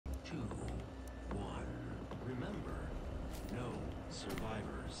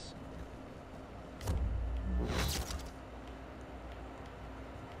survivors.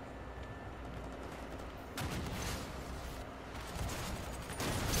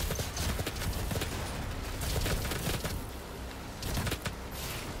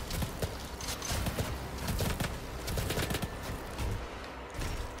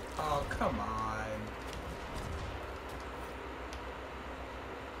 Oh, come on.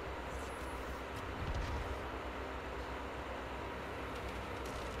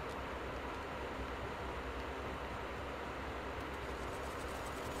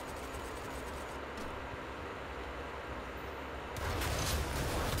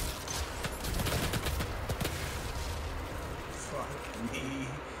 Fuck me.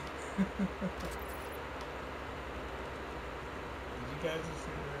 Did you guys just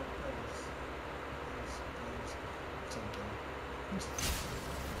see that? That was something.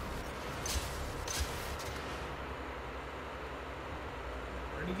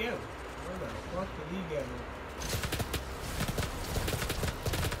 Where'd he go? Where the fuck did he go?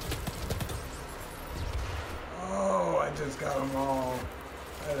 Oh, I just got them all.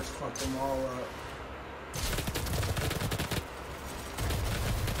 I just fucked them all up.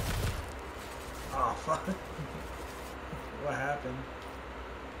 Oh, fuck. What happened?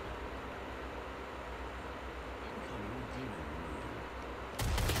 Incoming demon moon.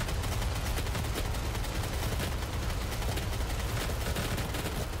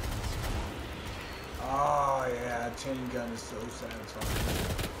 Oh, yeah, chain gun is so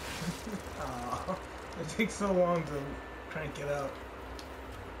satisfying. Oh, it takes so long to crank it up.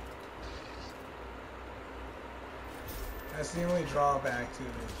 That's the only drawback to it.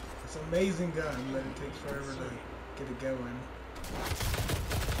 It's an amazing gun, but it takes forever to get it going.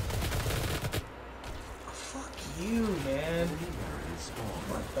 Oh, fuck you, man.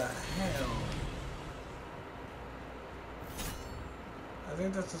 What the hell? I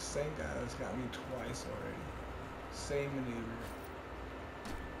think that's the same guy that's got me twice already. Same maneuver.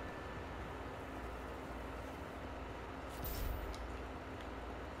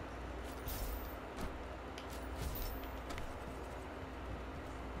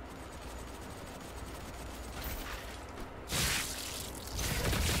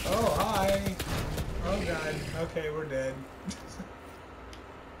 Oh, hi! Oh god. Okay, we're dead.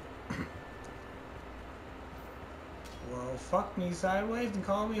 Well, fuck me sideways and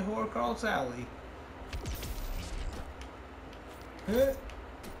call me whore called Sally. Huh?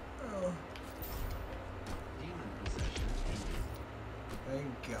 Oh. Demon possession ended.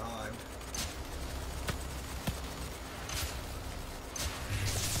 Thank God.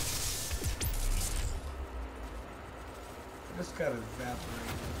 I just got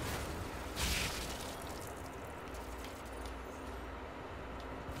evaporated.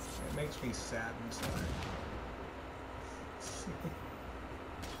 It makes me sad inside.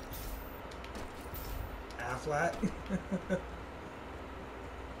 A-flat.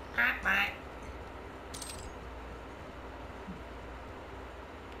 A-flat.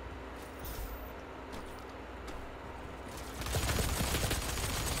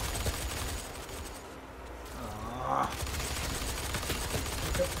 Ah.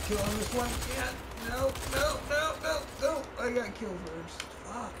 Pick up the kill on this one. Yeah. No, no, no, no, no. I got killed first.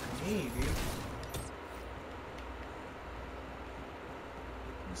 Fuck me, dude.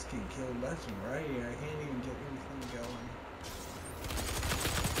 Just getting killed left and right here. I can't even get anything going.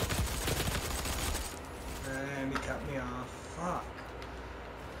 And he cut me off. Fuck.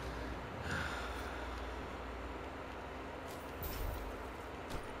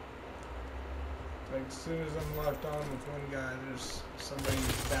 Like as soon as I'm locked on with one guy, there's somebody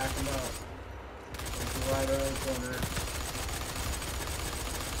to back him up. Like right around the corner.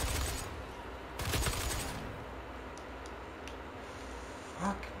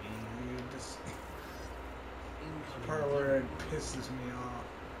 Fuck me, dude. This part where it pisses me off.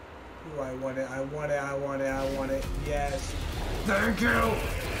 Ooh, I want it, I want it, I want it, I want it. Yes. Thank you!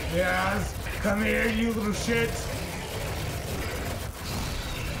 Yes! Come here, you little shit!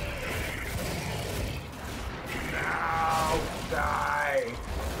 No! Die!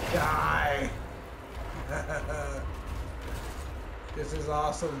 Die! This is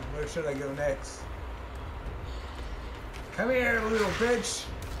awesome. Where should I go next? Come here, little bitch!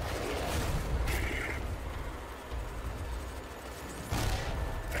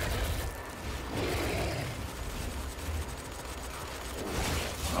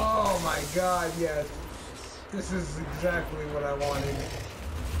 Oh my god, yes. This is exactly what I wanted.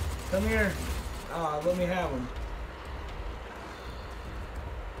 Come here. Ah, let me have him.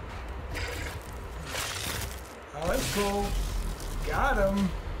 Oh, that's cool. Got him.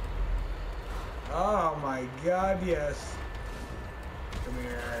 Oh my god, yes. Come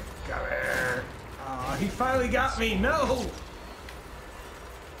here. Come here. Aw, he finally got me. No!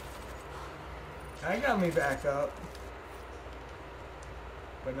 That got me back up.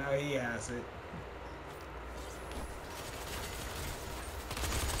 But now he has it.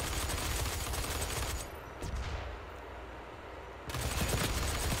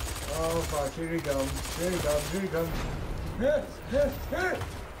 Oh fuck, here he comes. Here he comes. Here he comes. I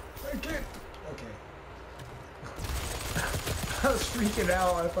can't. Okay. I was freaking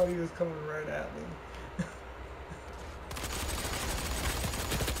out. I thought he was coming right at me.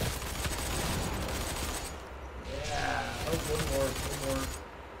 Yeah. Oh, one more. One more.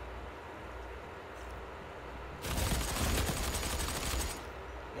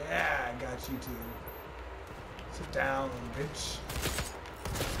 Yeah, I got you too. Sit down, bitch.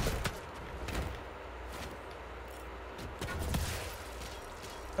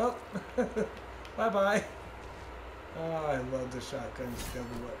 Oh, bye-bye. Oh, I love the shotgun's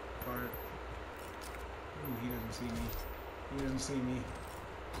double up part. Ooh, he doesn't see me. He doesn't see me.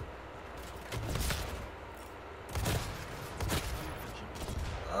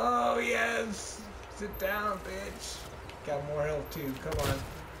 Oh, yes! Sit down, bitch. Got more health too. Come on.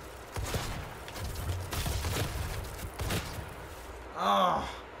 Oh,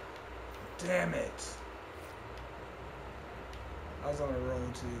 damn it. I was on a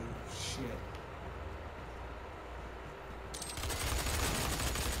roll too. Shit.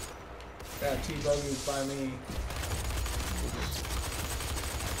 Got T-bogeys by me.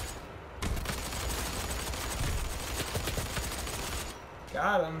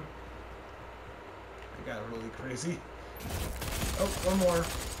 Got him. I got really crazy. Oh, one more.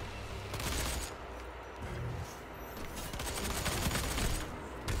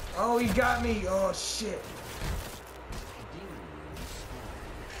 Oh, he got me. Oh, shit.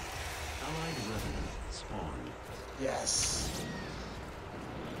 Allied revenant spawned. Yes.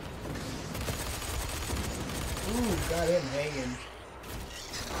 Ooh, got him hanging.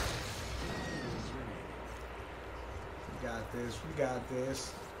 We got this. We got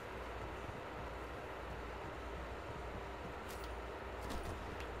this.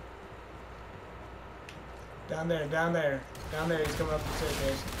 Down there, down there. Down there, he's coming up the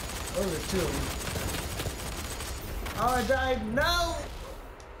staircase. Oh, there's two of them. Oh, I died. No!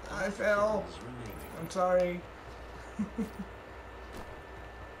 I fell. I'm sorry. Enemy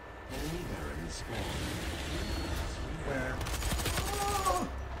Baron spawned. Where?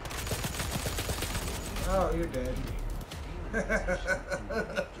 Oh, you're dead.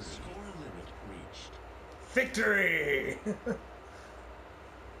 Score limit reached. Victory!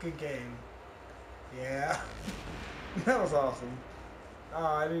 Good game. Yeah. That was awesome. Oh,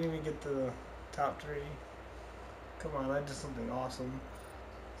 I didn't even get to the top 3. Come on, I did something awesome.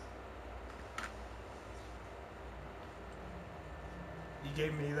 You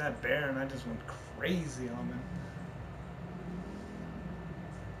gave me that bear and I just went crazy on him.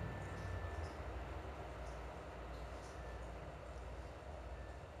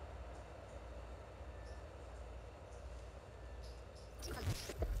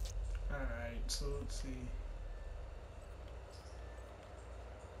 Alright, so let's see.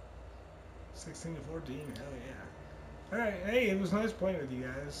 16 to 14, hell yeah. Alright, hey, it was nice playing with you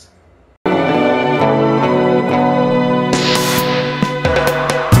guys.